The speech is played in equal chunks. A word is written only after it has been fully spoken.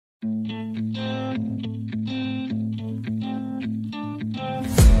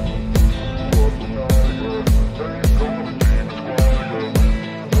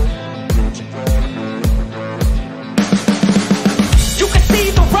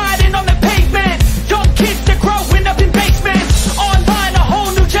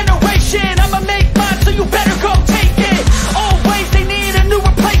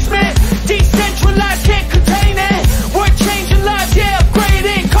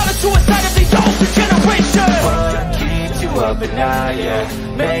up at night,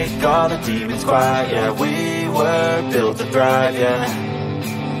 yeah. Make all the demons quiet, yeah. We were built to thrive, yeah.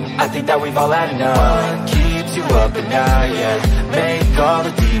 I think that we've all had enough. What keeps you up at night, yeah. Make all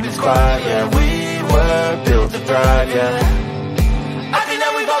the demons quiet, yeah. We were built to thrive, yeah. I think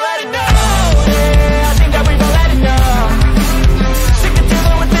that we've all had enough. Oh, yeah, I think that we've all had enough. Sick of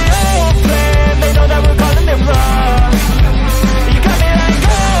dealing with the old plan. They know that we're calling it wrong. You got me like,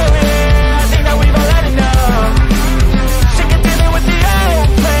 oh yeah, I think that we've all had enough. Sick of dealing with the old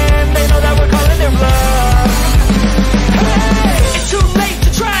plan. They know that we're calling it wrong. Hey, it's too late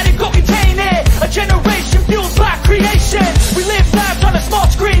to try to go contain it. A generation fueled by creation. We live lives on a small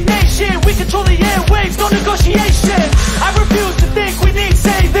screen nation. We control the airwaves, no negotiation. I refuse to think we need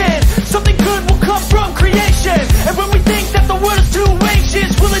saving. Something good will come from creation. And when we think that the world is too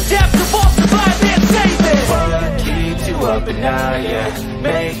anxious, we'll adapt, evolve, survive, and save it. What keeps you up at night, yeah.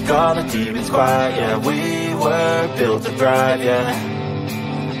 Make all the demons quiet, yeah. We were built to thrive, yeah.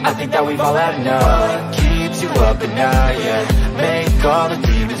 I think that we've all had enough. What keeps you up at night, yeah. Make all the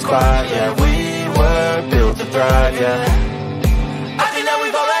demons quiet, yeah. We were built to thrive, yeah. I think that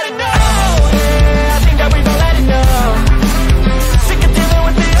we've all had enough. Oh yeah, I think that we've all had enough. Sick of dealing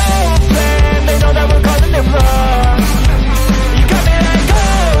with the old plan. They know that we're calling it wrong. You got me like,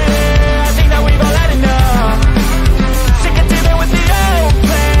 oh yeah, I think that we've all had enough. Sick of dealing with the old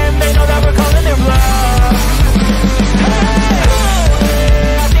plan. They know that we're calling it wrong. Hey, oh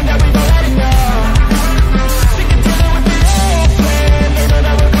yeah, I think that we've all had enough. Sick of dealing with the old plan. They know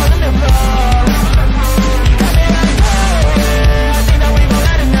that we're calling it wrong. You got me like, oh yeah, I think that we've all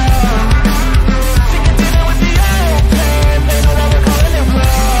had enough. Sick of dealing with the old plan. They know that we're calling it wrong.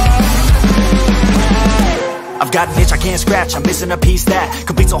 I've got an itch I can't scratch, I'm missing a piece that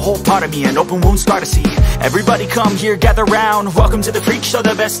completes a whole part of me, an open wound scar to see. Everybody come here, gather round, welcome to the freak show,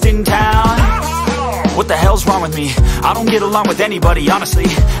 the best in town. What the hell's wrong with me? I don't get along with anybody, honestly.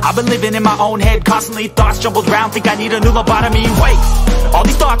 I've been living in my own head constantly, thoughts jumbled round, think I need a new lobotomy. Wait, all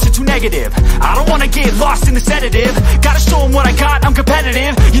these thoughts are too negative. I don't wanna get lost in the sedative. Gotta show them what I got, I'm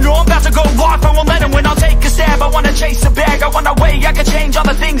competitive. You know I'm about to go off, I won't let them win, I'll take a stab. I wanna chase a bag, I wanna weigh, I can change all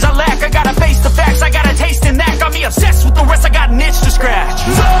the things I lack. I gotta face the facts, I got a taste in that. Got me obsessed with the rest, I got an itch to scratch.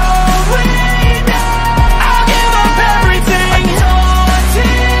 I'll give up everything.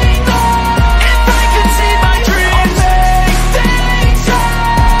 If I could see my dreams, make things right.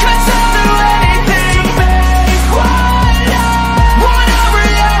 'Cause I'll do anything to make what I want a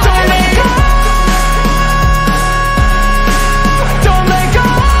reality. Don't let go.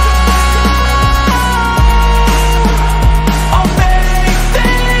 I'll make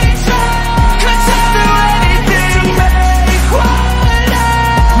things right. 'Cause I'll do anything to make what I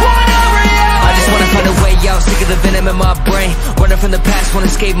want a reality. I just wanna find a way out, sick of the venom in my brain. Running from the past, wanna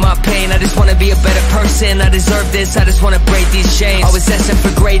escape my pain. I just wanna be a better person, I deserve this. I just wanna break these chains. Always asking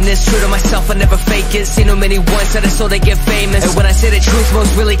for greatness, true to myself, I never fake it. Seen too many once, I just so they get famous. And when I say the truth,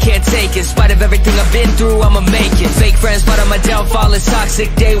 most really can't take it. In spite of everything I've been through, I'ma make it. Fake friends, but on my downfall is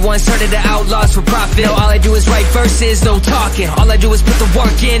toxic. Day one, started to outlaws for profit. Now all I do is write verses, no talking. All I do is put the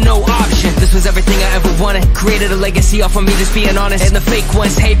work in, no option. This was everything I ever wanted. Created a legacy off of me, just being honest. And the fake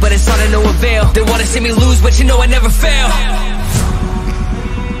ones hate, but it's all to no avail. They wanna see me lose, but you know I never fail.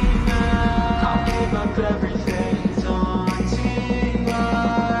 I'll give up everything, daunting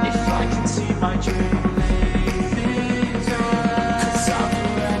life. If I can see my dream, make things right. 'Cause I'll do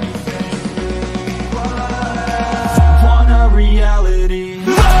anything, make what I want a reality.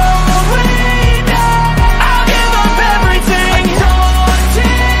 Oh, wait, I'll give up everything,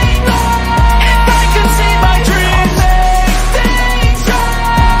 daunting life. If I can see my dream, make things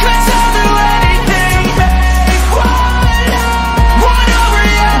right. 'Cause I'll do anything, make what I want a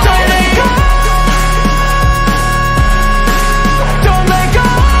reality. Don't let go. Don't let go.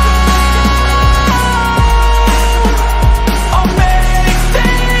 I'll make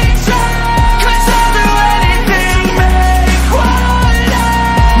things right. 'Cause I'll do anything, make what I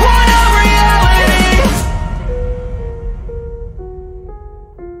want a reality.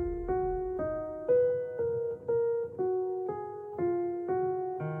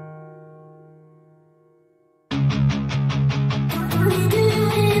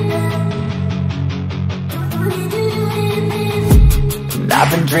 I've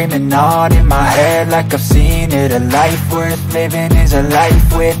been dreaming on in my head like I've seen it. A life worth living is a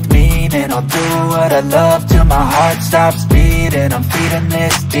life with meaning. I'll do what I love till my heart stops beating. I'm feeding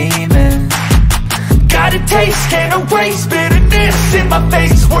this demon. Got a taste, can't erase bitterness in my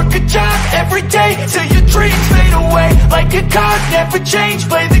face. Work a job every day till your dreams fade away. Like a card, never change.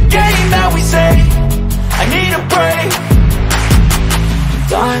 Play the game that we say. I need a break.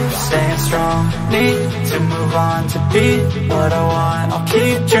 I'm staying strong, need to move on to be what I want. I'll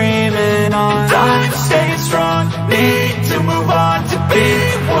keep dreaming on. I'm staying strong, need to move on to be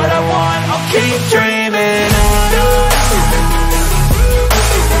what I want. I'll keep dreaming on.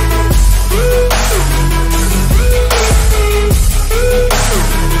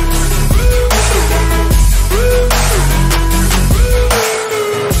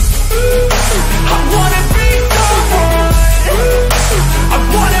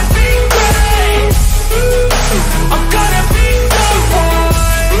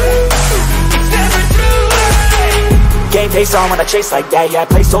 Face on when I chase like that. Yeah, I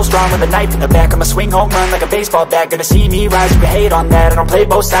play so strong with a knife in the back. I'ma swing home run like a baseball bat. Gonna see me rise, you can hate on that. I don't play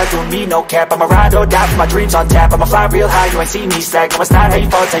both sides, doing me no cap. I'ma ride or die for my dreams on tap. I'ma fly real high, you ain't see me slack. No, it's not how you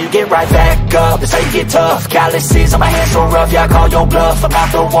fall, it's how you get right back up. That's how you get tough. Calluses on my hands so rough, yeah, I call your bluff. I'm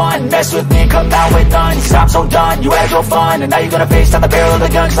not the one, mess with me, come out with none. Cause I'm so done, you had your fun. And now you're gonna face down the barrel of the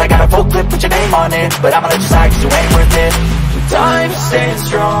gun. Cause I got a full clip, put your name on it. But I'ma let you slide cause you ain't worth it. I'm staying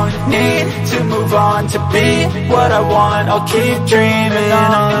strong, need to move on to be what I want. I'll keep dreaming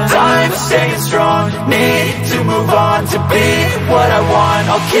on. I'm staying strong, need to move on to be what I want.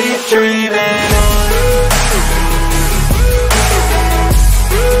 I'll keep dreaming on.